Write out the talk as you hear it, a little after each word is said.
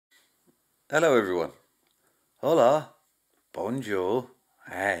Hello everyone. Hola, bonjour,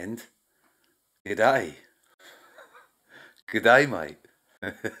 and g'day. G'day, mate.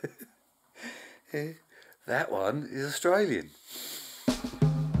 That one is Australian.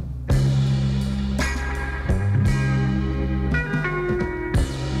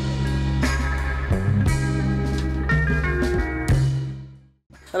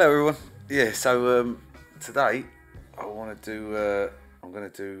 Hello everyone. Yeah, so today I want to do. I'm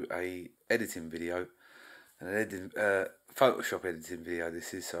going to do a editing video, Photoshop editing video.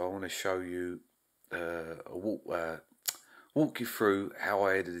 This is so I want to show you walk you through how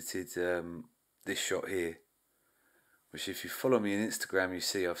I edited this shot here. Which, if you follow me on Instagram, you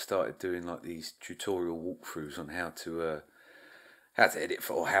see I've started doing like these tutorial walkthroughs on how to edit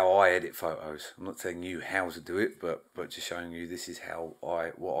or how I edit photos. I'm not telling you how to do it, but just showing you this is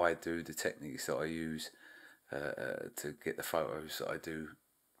what I do, the techniques that I use to get the photos that I do,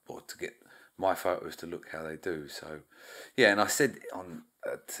 or to get my photos to look how they do. So yeah, and I said in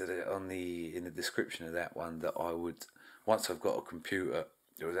the description of that one that I would, once I've got a computer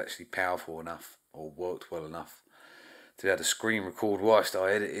that was actually powerful enough or worked well enough to be able to screen record whilst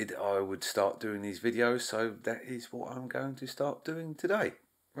I edited, I would start doing these videos. So that is what I'm going to start doing today,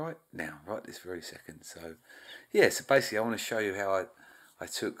 right now, right this very second. So yeah, so basically I want to show you how I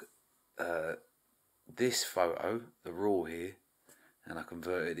took this photo, the raw here, and I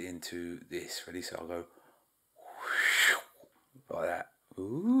converted it into this. Ready? So I'll go like that.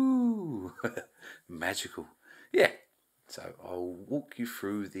 Ooh, magical. Yeah. So I'll walk you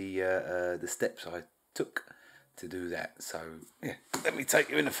through the steps I took to do that. So yeah, let me take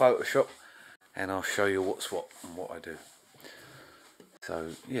you into Photoshop and I'll show you what's what and what I do.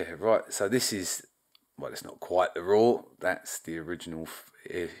 So yeah, right, so this is, well, it's not quite the raw, that's the original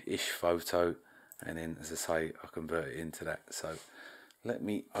ish photo, and then as I say I convert it into that. So let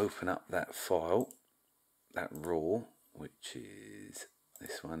me open up that file, that raw, which is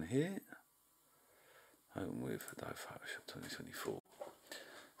this one here. Open with Adobe Photoshop 2024.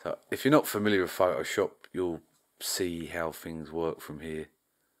 So if you're not familiar with Photoshop, you'll see how things work from here,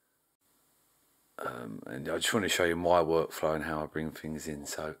 and I just want to show you my workflow and how I bring things in.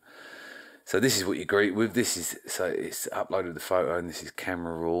 So this is what you greet with. This is, so it's uploaded the photo, and this is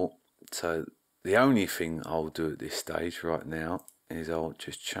camera raw. So the only thing I'll do at this stage right now is I'll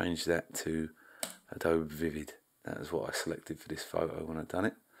just change that to Adobe Vivid. That is what I selected for this photo when I've done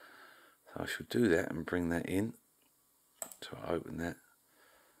it. So I should do that and bring that in. So I open that.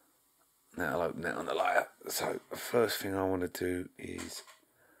 Now I'll open that on the layer. So the first thing I want to do is,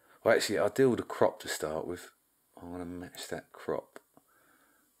 well, actually I'll deal with the crop to start with. I want to match that crop.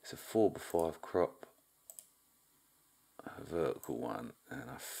 It's a 4:5 crop, a vertical one, and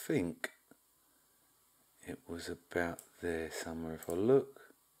I think it was about there somewhere if I look.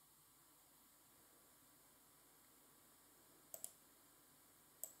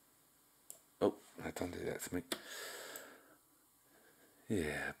 Oh, don't do that to me.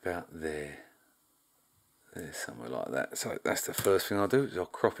 Yeah, about there. There's somewhere like that. So that's the first thing I'll do, is I'll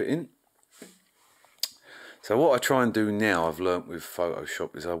crop it in. So what I try and do now, I've learnt with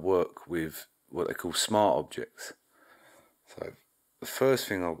Photoshop, is I work with what they call smart objects. So the first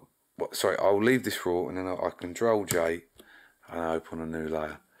thing I'll leave this raw, and then I Control J and I open a new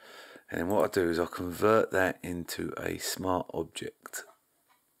layer. And then what I do is I convert that into a smart object.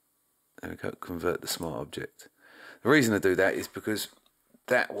 There we go, convert the smart object. The reason I do that is because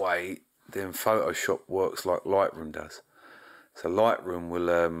that way then Photoshop works like Lightroom does. So Lightroom will,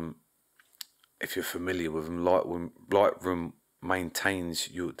 if you're familiar with them, Lightroom maintains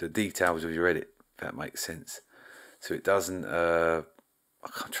the details of your edit, if that makes sense. So it doesn't, I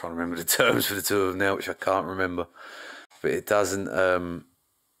can't try to remember the terms for the two of them now, which I can't remember, but it doesn't,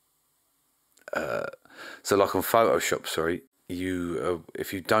 so like on Photoshop, sorry,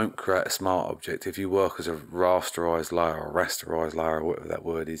 if you don't create a smart object, if you work as a rasterized layer or whatever that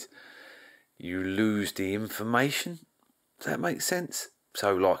word is, you lose the information. Does that make sense?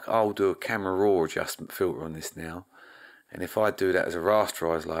 So like I'll do a camera raw adjustment filter on this now, and if I do that as a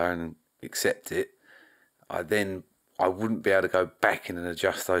rasterized layer and accept it, I wouldn't be able to go back in and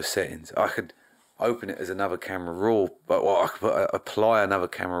adjust those settings. I could open it as another camera raw, I could apply another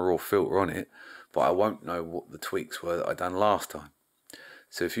camera raw filter on it, but I won't know what the tweaks were that I done last time.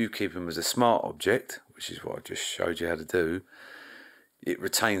 So if you keep them as a smart object, which is what I just showed you how to do, it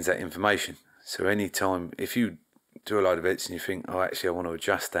retains that information. So anytime, if you do a load of edits and you think, oh, actually I want to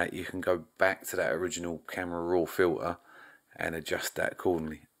adjust that, you can go back to that original camera raw filter and adjust that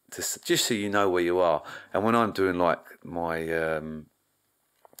accordingly, just so you know where you are. And when I'm doing like my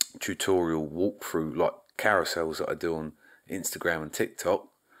tutorial walkthrough, like carousels that I do on Instagram and TikTok,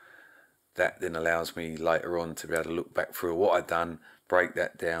 that then allows me later on to be able to look back through what I've done, break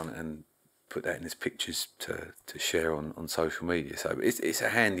that down and put that in as pictures to share on social media. So it's a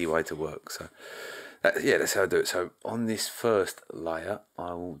handy way to work. So that's how I do it. So on this first layer,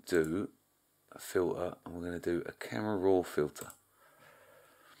 I will do a filter, and we're going to do a camera raw filter.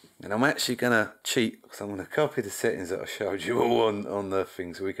 And I'm actually going to cheat, because I'm going to copy the settings that I showed you all on the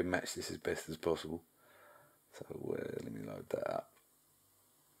thing, so we can match this as best as possible. So let me load that up.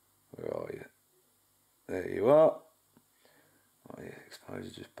 Where are you? There you are. Oh yeah, exposure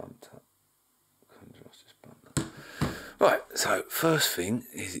just bumped up. Contrast just bumped up. Right, so first thing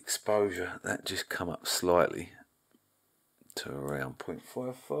is exposure. That just come up slightly to around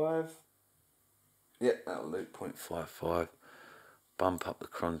 0.55. Yeah, that'll do, 0.55. Bump up the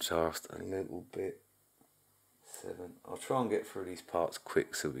contrast a little bit. 7. I'll try and get through these parts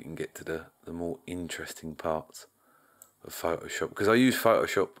quick so we can get to the more interesting parts of Photoshop, because I use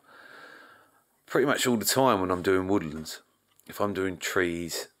Photoshop pretty much all the time when I'm doing woodlands. If I'm doing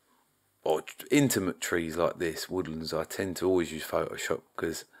trees or intimate trees like this, woodlands, I tend to always use Photoshop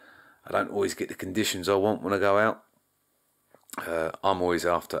because I don't always get the conditions I want when I go out. I'm always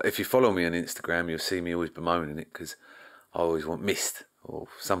after, if you follow me on Instagram, you'll see me always bemoaning it because I always want mist or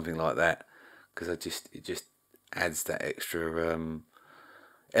something like that, because it just adds that extra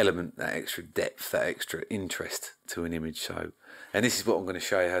element, that extra depth, that extra interest to an image. So, and this is what I'm going to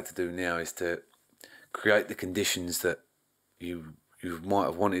show you how to do now, is to create the conditions that you might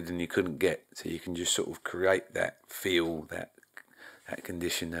have wanted and you couldn't get. So you can just sort of create that feel, that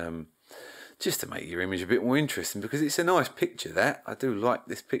condition, just to make your image a bit more interesting, because it's a nice picture. That I do like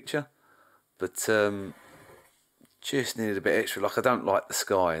this picture, but just needed a bit extra. Like, I don't like the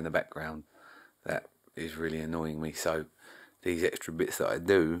sky in the background. That is really annoying me. So these extra bits that I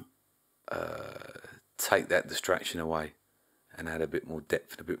do take that distraction away and add a bit more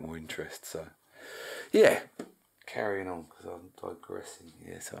depth and a bit more interest. So yeah, carrying on, because I'm digressing.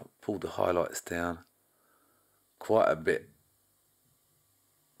 Yeah, so I pulled the highlights down quite a bit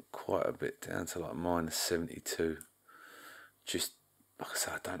down to like -72. Just like I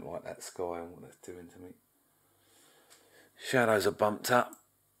say, I don't like that sky and what that's doing to me. Shadows are bumped up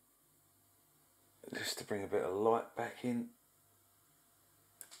just to bring a bit of light back in.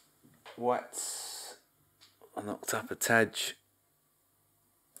 Whites I knocked up a tad.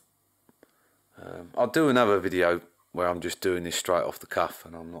 I'll do another video where I'm just doing this straight off the cuff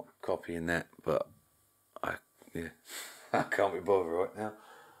and I'm not copying that, but I can't be bothered right now.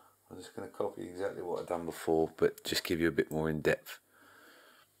 I'm just going to copy exactly what I've done before, but just give you a bit more in depth.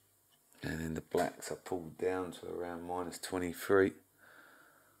 And then the blacks I pulled down to around -23.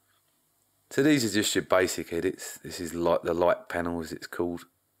 So these are just your basic edits. This is like the light panel, as it's called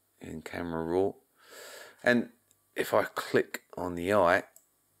in Camera Raw. And if I click on the eye,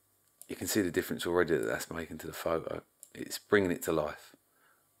 you can see the difference already that that's making to the photo. It's bringing it to life.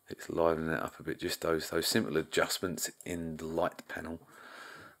 It's livening it up a bit. Just those simple adjustments in the light panel.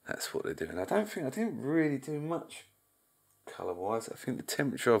 That's what they're doing. I didn't really do much colour-wise. I think the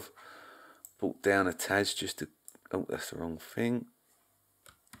temperature I've brought down a tad just to... Oh, that's the wrong thing.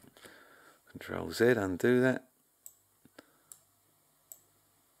 Control Z, undo that.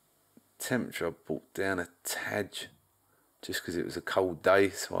 Temperature I brought down a tad just because it was a cold day,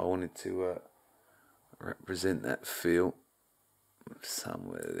 so I wanted to represent that feel.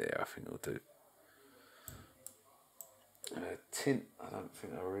 Somewhere there, I think I'll do. Tint, I don't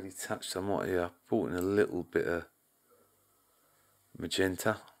think I really touched. I brought in a little bit of magenta.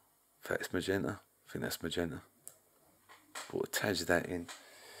 In fact, it's magenta. I think that's magenta. Brought a tad of that in.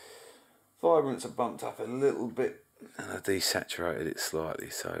 Vibrance I bumped up a little bit, and I desaturated it slightly,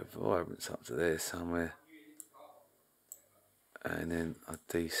 so vibrance up to there somewhere. And then I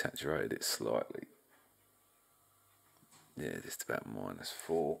desaturated it slightly. Yeah, just about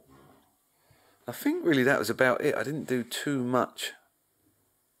 -4. I think really that was about it. I didn't do too much.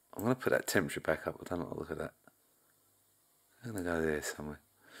 I'm going to put that temperature back up. I don't like to look at that. I'm going to go there somewhere.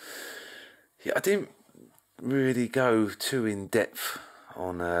 Yeah, I didn't really go too in depth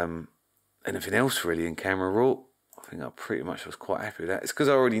on anything else really in Camera Raw. I think I pretty much was quite happy with that. It's because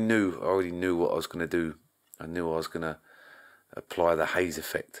I already knew what I was going to do. I knew I was going to apply the haze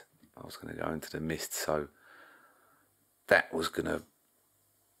effect. I was going to go into the mist, so that was going to,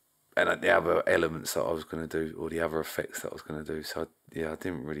 and the other elements that I was going to do, or the other effects that I was going to do. So yeah, I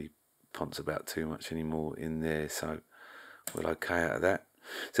didn't really ponce about too much anymore in there, so we're okay out of that.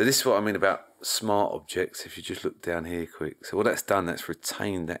 So this is what I mean about smart objects. If you just look down here quick, so what that's done, that's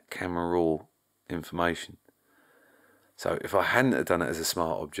retained that Camera Raw information. So if I hadn't have done it as a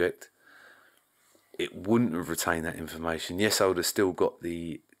smart object, it wouldn't have retained that information. Yes, I would have still got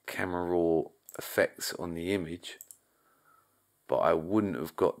the camera raw effects on the image, but I wouldn't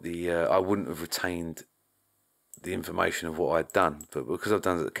have got the I wouldn't have retained the information of what I'd done. But because I've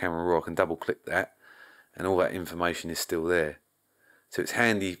done it at the camera raw, I can double click that and all that information is still there. So it's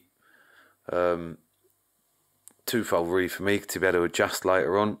handy twofold really for me, to be able to adjust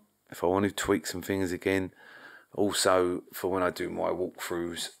later on if I want to tweak some things again. Also for when I do my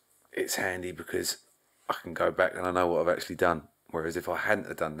walkthroughs, it's handy because I can go back and I know what I've actually done. Whereas if I hadn't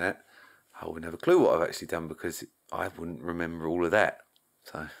have done that, I wouldn't have a clue what I've actually done, because I wouldn't remember all of that.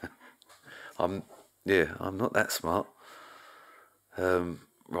 So I'm not that smart.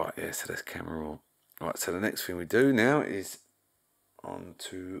 Right, yeah, so that's camera raw. Right, so the next thing we do now is on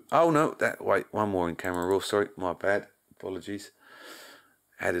to, wait, one more in camera raw, sorry, my bad, apologies.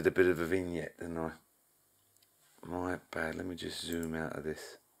 Added a bit of a vignette, didn't I? My bad, let me just zoom out of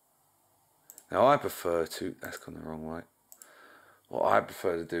this. Now I prefer to, that's gone the wrong way. What I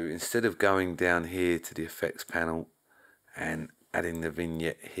prefer to do, instead of going down here to the effects panel and adding the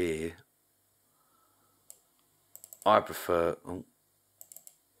vignette here, I prefer,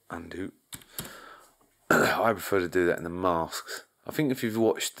 undo. I prefer to do that in the masks. I think if you've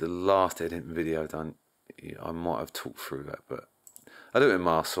watched the last editing video done, I might have talked through that, but I do it in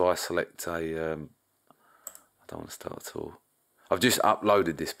masks. So I select a, I don't want to start at all. I've just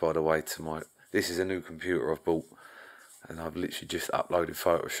uploaded this, by the way, to my, this is a new computer I've bought, and I've literally just uploaded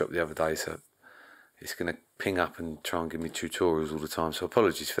Photoshop the other day, so it's going to ping up and try and give me tutorials all the time, so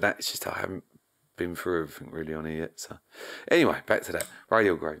apologies for that. It's just I haven't been through everything really on here yet. So anyway, back to that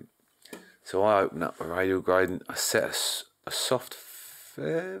radial gradient. So I open up a radial gradient, I set a soft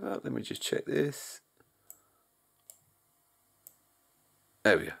feather, let me just check this.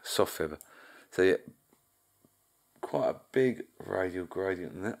 There we go, soft feather. So yeah, quite a big radial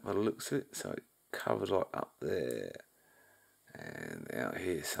gradient in that by the looks of it. So it covered like up there and out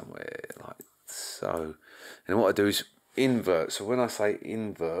here somewhere like so. And what I do is invert. So when I say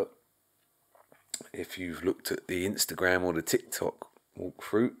invert, if you've looked at the Instagram or the TikTok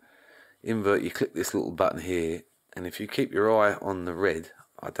walkthrough, invert, you click this little button here, and if you keep your eye on the red,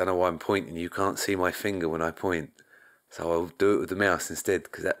 I don't know why I'm pointing, you can't see my finger when I point, so I'll do it with the mouse instead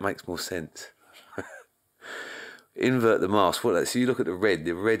because that makes more sense. Invert the mask. So you look at the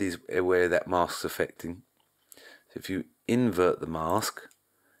red is where that mask's affecting. So if you invert the mask,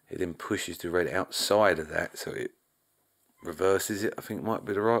 it then pushes the red outside of that, so it reverses it, I think might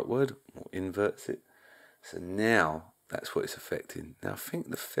be the right word, or inverts it. So now that's what it's affecting. Now I think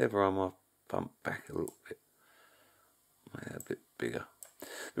the feather I might bump back a little bit, make that a bit bigger.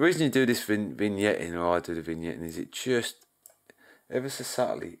 The reason you do this vignetting, or I do the vignetting, is it just ever so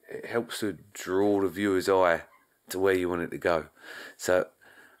subtly, it helps to draw the viewer's eye to where you want it to go. So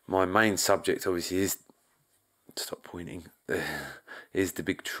my main subject obviously is, stop pointing, is the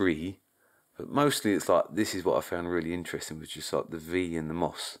big tree, but mostly it's like, this is what I found really interesting, which is like the V and the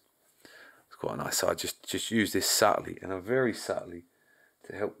moss. It's quite nice. So I just use this subtly, and very subtly,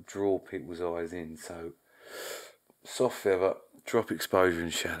 to help draw people's eyes in. So soft feather, drop exposure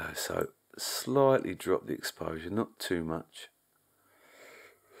and shadow. So slightly drop the exposure, not too much.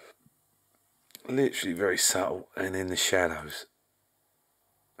 Literally very subtle, and then the shadows,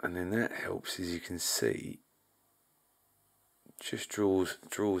 and then that helps, as you can see, just draws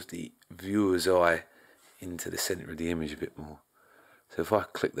the viewer's eye into the center of the image a bit more. So if I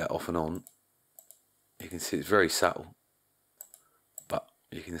click that off and on, you can see it's very subtle, but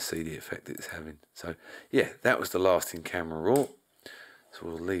you can see the effect it's having. So yeah, that was the last in camera raw, so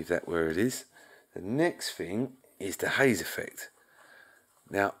we'll leave that where it is. The next thing is the haze effect.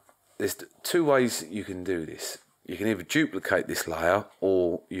 Now there's two ways you can do this. You can either duplicate this layer,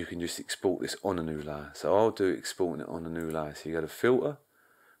 or you can just export this on a new layer. So I'll do exporting it on a new layer. So you go to filter,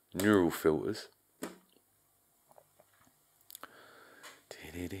 neural filters.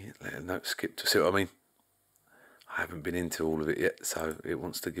 Let a note skip to see what I mean. I haven't been into all of it yet, so it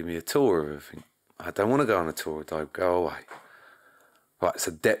wants to give me a tour of everything. I don't want to go on a tour, Dave. Go away. Right,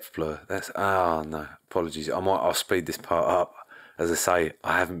 so depth blur. That's, no, apologies. I'll speed this part up. As I say,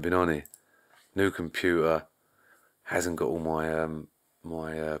 I haven't been on here. New computer, hasn't got all my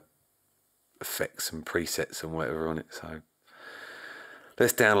my effects and presets and whatever on it. So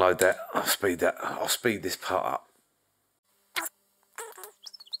let's download that. I'll speed this part up.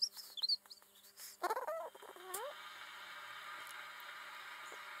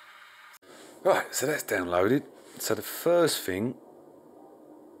 Right, so that's downloaded. So the first thing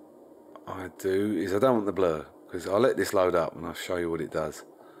I do is I don't want the blur, because I'll let this load up and I'll show you what it does.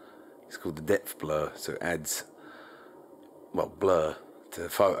 It's called the depth blur, so it adds, well, blur to the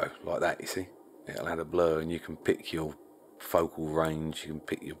photo like that, you see. It'll add a blur, and you can pick your focal range. You can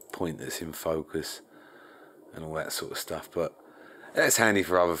pick your point that's in focus and all that sort of stuff, but that's handy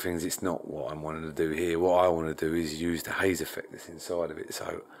for other things. It's not what I'm wanting to do here. What I want to do is use the haze effect that's inside of it.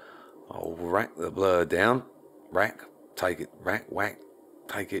 So I'll rack the blur down, rack, take it, rack, whack,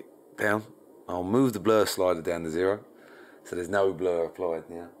 take it down. I'll move the blur slider down to 0, so there's no blur applied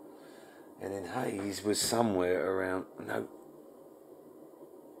now. And then haze was somewhere around, no,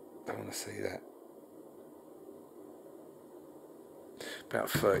 don't want to see that, about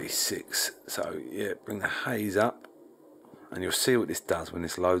 36. So yeah, bring the haze up, and you'll see what this does when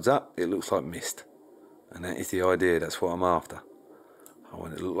this loads up. It looks like mist, and that is the idea. That's what I'm after. I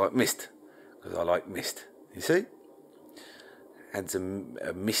want it to look like mist, because I like mist. You see? Adds a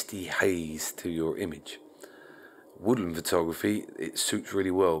misty haze to your image. Woodland photography, it suits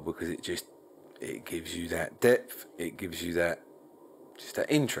really well because it gives you that depth. It gives you that just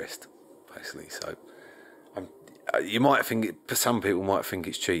that interest, basically. So you might think it, some people might think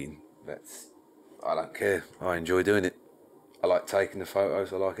it's cheating. I don't care. I enjoy doing it. I like taking the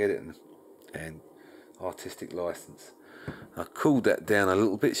photos. I like editing them, and artistic license. I cooled that down a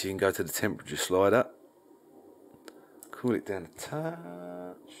little bit so you can go to the temperature slider. Cool it down a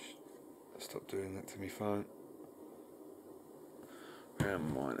touch. Stop doing that to my phone.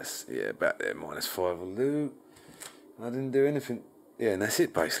 Around minus, yeah, about there, -5 will do. I didn't do anything. Yeah, and that's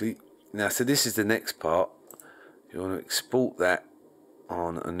it basically. Now, so this is the next part. You want to export that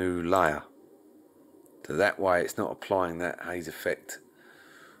on a new layer. So that way it's not applying that haze effect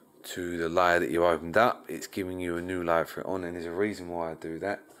to the layer that you opened up. It's giving you a new layer for it on, and there's a reason why I do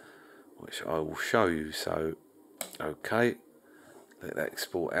that, which I will show you. So okay, let that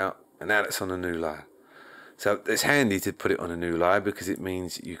export out, and now it's on a new layer. So it's handy to put it on a new layer because it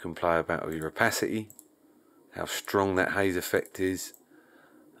means you can play about with your opacity, how strong that haze effect is,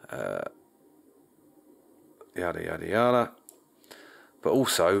 yada yada yada. But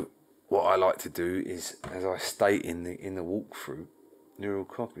also, what I like to do is, as I state in the walkthrough, neural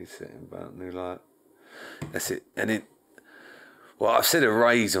copy setting about new layer. That's it. And it, well, I've said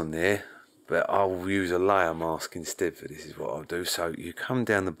arrays on there, but I'll use a layer mask instead for this. Is what I'll do. So you come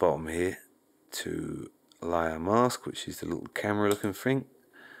down the bottom here to layer mask, which is the little camera looking thing,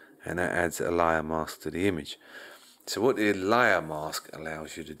 and that adds a layer mask to the image. So what the layer mask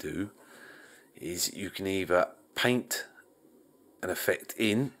allows you to do is you can either paint an effect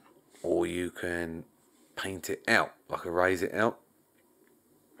in, or you can paint it out, like erase it out.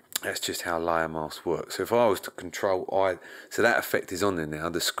 That's just how layer masks work. So if I was to control so that effect is on there now.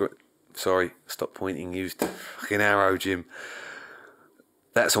 The script, sorry, stop pointing, used the fucking arrow, Jim.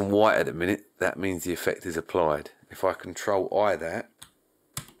 That's on white at the minute. That means the effect is applied. If I control that,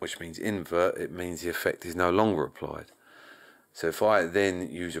 which means invert, it means the effect is no longer applied. So if I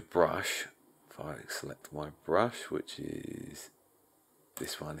then use a brush, if I select my brush, which is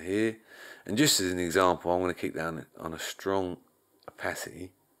this one here, and just as an example, I'm going to keep down on a strong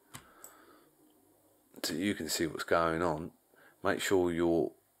opacity so you can see what's going on. Make sure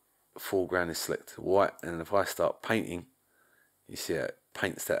your foreground is selected to white, and if I start painting, you see how it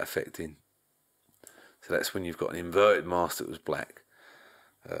paints that effect in. So that's when you've got an inverted mask that was black.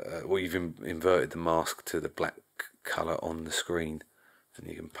 Well, you've inverted the mask to the black colour on the screen, and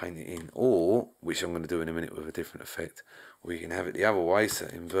you can paint it in. Or, which I'm going to do in a minute with a different effect, or you can have it the other way, so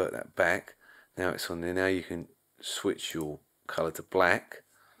invert that back. Now it's on there. Now you can switch your colour to black,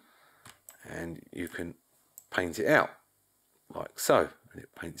 and you can paint it out, like so, and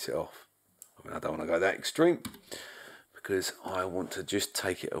it paints it off. I mean, I don't want to go that extreme, because I want to just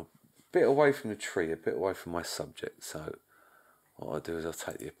take it a bit away from the tree, a bit away from my subject. So what I'll do is I'll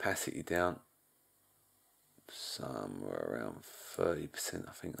take the opacity down somewhere around 30%,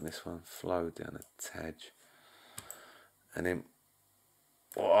 I think, on this one. Flow down a tad. And then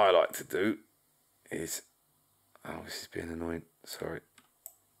what I like to do is, oh, this is being annoying, sorry,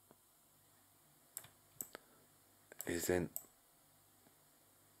 is then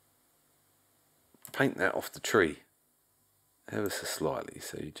paint that off the tree ever so slightly.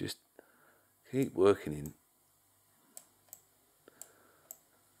 So you just keep working in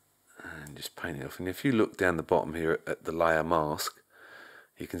and just paint it off. And if you look down the bottom here at the layer mask,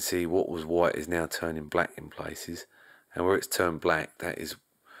 you can see what was white is now turning black in places, and where it's turned black, that is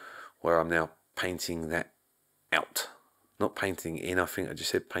where I'm now painting that out. Not painting in, I think I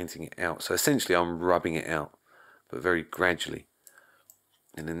just said painting it out. So essentially I'm rubbing it out, but very gradually.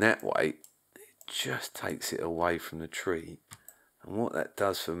 And in that way, it just takes it away from the tree. And what that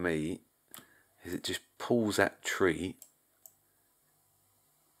does for me is it just pulls that tree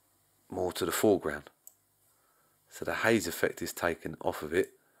more to the foreground. So the haze effect is taken off of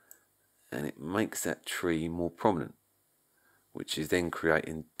it, and it makes that tree more prominent. which is then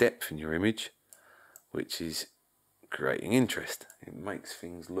creating depth in your image, which is creating interest. It makes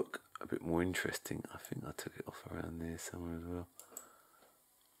things look a bit more interesting. I think I took it off around there somewhere as well.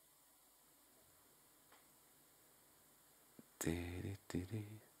 It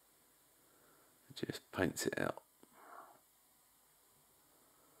just paints it out.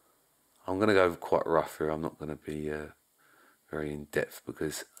 I'm going to go quite rough here. I'm not going to be very in depth,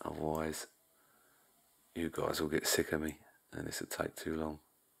 because otherwise you guys will get sick of me and this will take too long.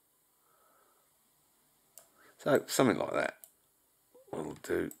 So something like that will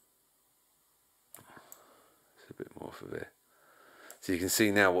do. It's a bit more for there. So you can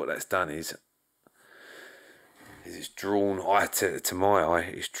see now what that's done is it's drawn, to my eye,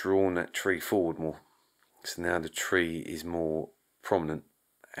 it's drawn that tree forward more. So now the tree is more prominent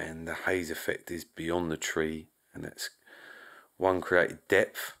and the haze effect is beyond the tree, and that's one, created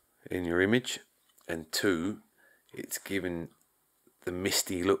depth in your image, and two, it's given the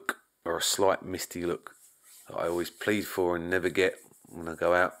misty look, or a slight misty look, that I always plead for and never get when I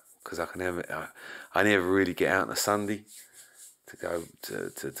go out, because I never really get out on a Sunday to go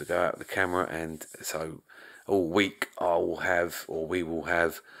out with the camera, and so all week I will have, or we will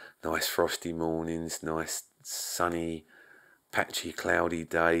have, nice frosty mornings, nice sunny, patchy, cloudy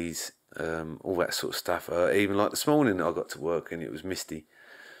days, all that sort of stuff. Even like this morning, I got to work and it was misty,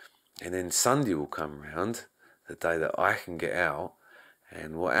 and then Sunday will come around, the day that I can get out,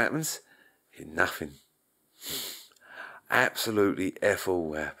 and what happens? Nothing. Absolutely F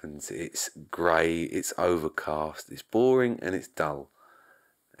all happens. It's grey, it's overcast, it's boring, and it's dull,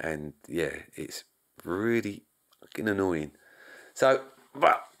 and yeah, it's really fucking annoying. So,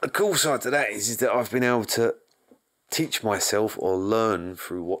 but the cool side to that is that I've been able to teach myself, or learn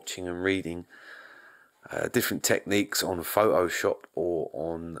through watching and reading, different techniques on Photoshop or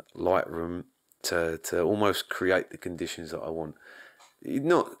on Lightroom to almost create the conditions that I want.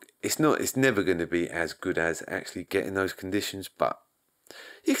 It's never going to be as good as actually getting those conditions, but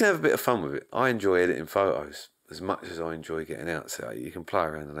you can have a bit of fun with it. I enjoy editing photos as much as I enjoy getting out, so you can play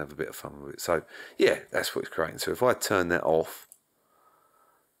around and have a bit of fun with it. So yeah, that's what it's creating. So if I turn that off,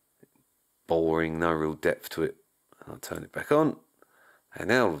 boring, no real depth to it, and I'll turn it back on, and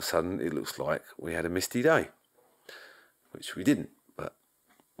now all of a sudden it looks like we had a misty day, which we didn't, but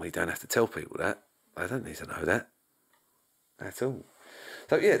we don't have to tell people that. They don't need to know that at all.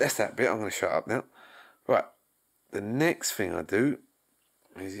 So yeah, that's that bit. I'm going to shut up now. Right, the next thing I do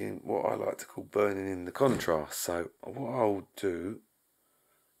is in what I like to call burning in the contrast. So what I'll do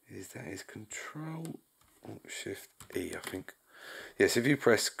is Control Alt Shift E, I think. Yes, if you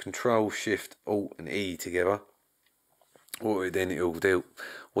press Control Shift Alt and E together, what it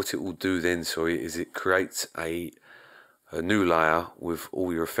will do then, is it creates a new layer with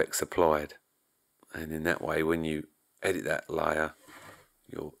all your effects applied, and in that way, when you edit that layer,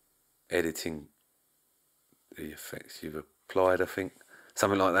 you're editing the effects you've applied, I think,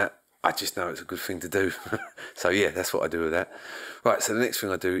 something like that. I just know it's a good thing to do. So yeah, that's what I do with that. Right, so the next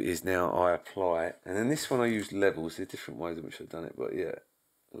thing I do is now I apply, and then this one I use levels. There are different ways in which I've done it, but yeah,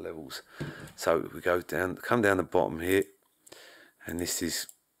 levels. So we go down, come down the bottom here, and this is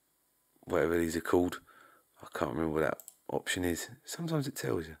whatever these are called. I can't remember what that option is. Sometimes it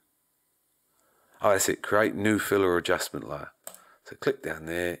tells you. Oh, that's it. Create new fill or adjustment layer. So click down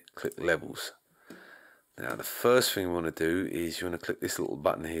there, click levels. Now the first thing you want to do is you want to click this little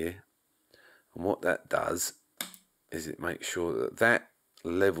button here, and what that does is it makes sure that that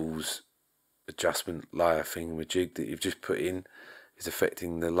levels adjustment layer thingamajig that you've just put in is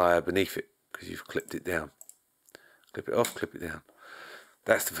affecting the layer beneath it, because you've clipped it down. Clip it off, clip it down.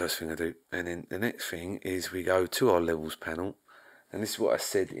 That's the first thing I do. And then the next thing is we go to our levels panel, and this is what I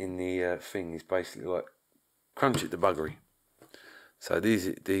said in the thing, is basically like crunch it to buggery. So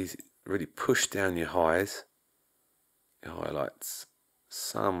these really push down your highs, your highlights,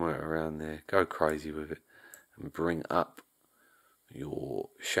 somewhere around there. Go crazy with it, and bring up your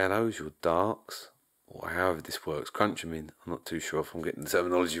shadows, your darks, or however this works. Crunch them in. I'm not too sure if I'm getting the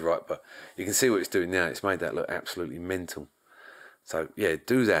terminology right, but you can see what it's doing now. It's made that look absolutely mental. So yeah,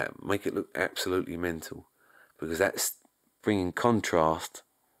 do that. Make it look absolutely mental, because that's bringing contrast,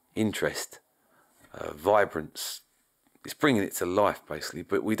 interest, vibrance. It's bringing it to life, basically.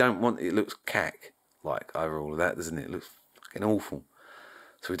 But we don't want it looks cack like over all of that, doesn't it? It looks fucking awful.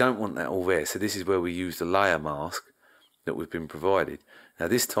 So we don't want that all there. So this is where we use the layer mask that we've been provided. Now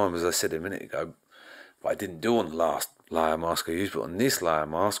this time, as I said a minute ago, I didn't do on the last layer mask I used, but on this layer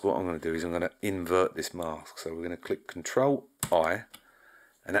mask, what I'm going to do is I'm going to invert this mask. So we're going to click Control I,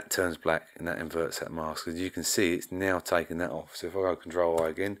 and that turns black, and that inverts that mask. As you can see, it's now taken that off. So if I go Control I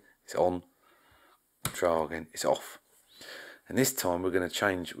again, it's on. Control again, it's off. And this time we're going to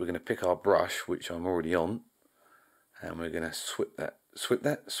change, we're going to pick our brush, which I'm already on, and we're going to swap that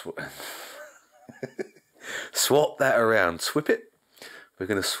around, swip it. We're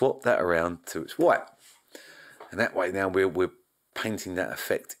going to swap that around to its white. And that way now we're painting that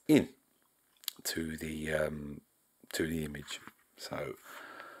effect in to the image. So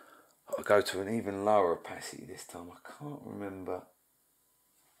I'll go to an even lower opacity this time. I can't remember.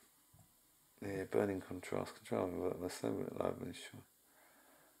 Yeah, burning contrast control.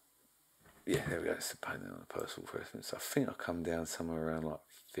 Yeah, there we go. It's the painting on a personal preference. I think I come down somewhere around like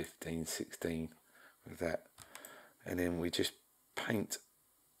 15, 16 with that, and then we just paint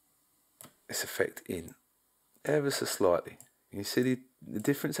this effect in ever so slightly. You see the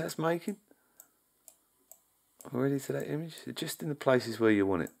difference that's making already to that image? Just in the places where you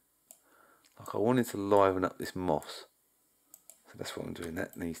want it. Like I wanted to liven up this moss, so that's what I'm doing.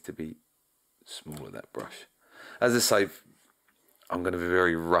 That needs to be smaller, that brush. As I say, I'm going to be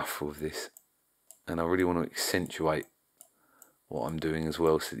very rough with this, and I really want to accentuate what I'm doing as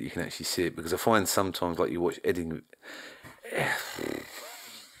well so that you can actually see it, because I find sometimes, like you watch editing, if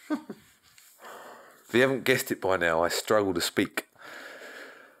you haven't guessed it by now, I struggle to speak.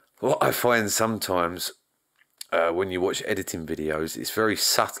 What I find sometimes when you watch editing videos, it's very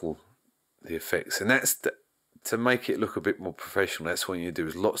subtle, the effects, and that's to make it look a bit more professional. That's what you do,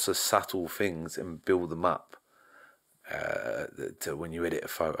 is lots of subtle things and build them up to when you edit a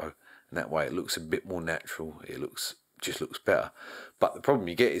photo, and that way it looks a bit more natural. It just looks better. But the problem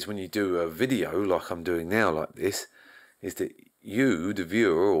you get is when you do a video like I'm doing now, like this, is that you, the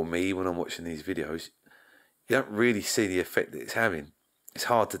viewer, or me, when I'm watching these videos, you don't really see the effect that it's having. It's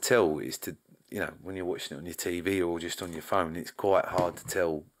hard to tell. It's when you're watching it on your TV or just on your phone, it's quite hard to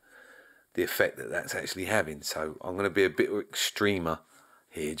tell the effect that that's actually having. So I'm going to be a bit extremer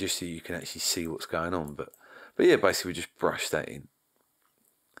here, just so you can actually see what's going on. But yeah, basically just brush that in.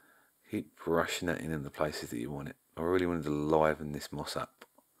 Keep brushing that in the places that you want it. I really wanted to liven this moss up.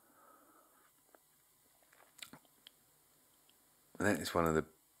 And that is one of the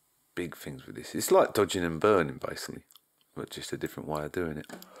big things with this. It's like dodging and burning, basically, but just a different way of doing it.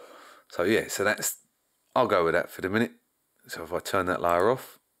 So yeah, I'll go with that for the minute. So if I turn that layer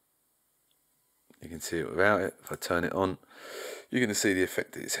off, you can see it without it. If I turn it on, you're going to see the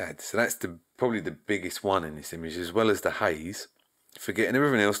effect that it's had. So that's probably the biggest one in this image, as well as the haze. Forgetting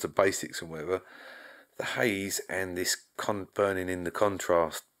everything else, the basics and whatever, the haze and this burning in the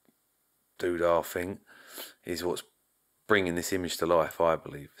contrast doodah thing is what's bringing this image to life, I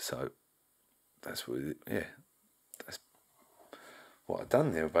believe. So that's that's what I've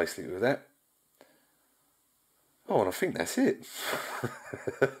done there basically with that. Oh, and I think that's it.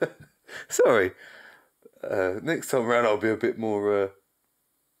 Sorry. Next time around I'll be a bit more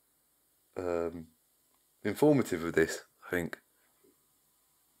informative with this, I think.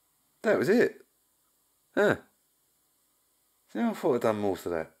 That was it. Huh. Yeah, I thought I'd done more to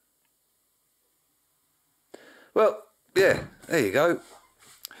that. Well, yeah, there you go.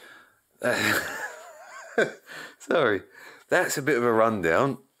 Sorry. That's a bit of a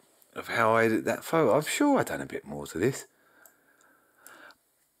rundown of how I edit that photo. I'm sure I've done a bit more to this.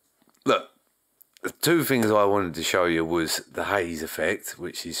 Look, the two things I wanted to show you was the haze effect,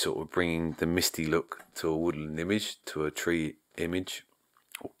 which is sort of bringing the misty look to a woodland image, to a tree image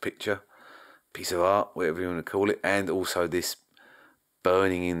or picture, piece of art, whatever you want to call it, and also this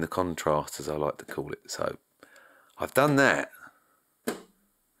burning in the contrast, as I like to call it. So I've done that.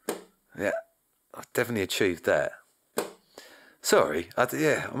 Yeah, I've definitely achieved that. Sorry, I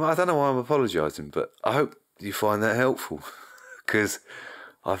don't know why I'm apologising, but I hope you find that helpful, because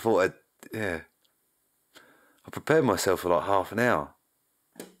I thought I prepared myself for like half an hour,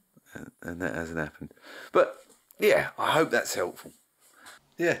 and that hasn't happened. But yeah, I hope that's helpful.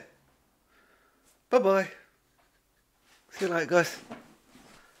 Yeah. Bye-bye. See you later, guys.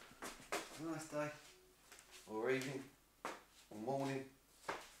 Have a nice day, or evening, or morning.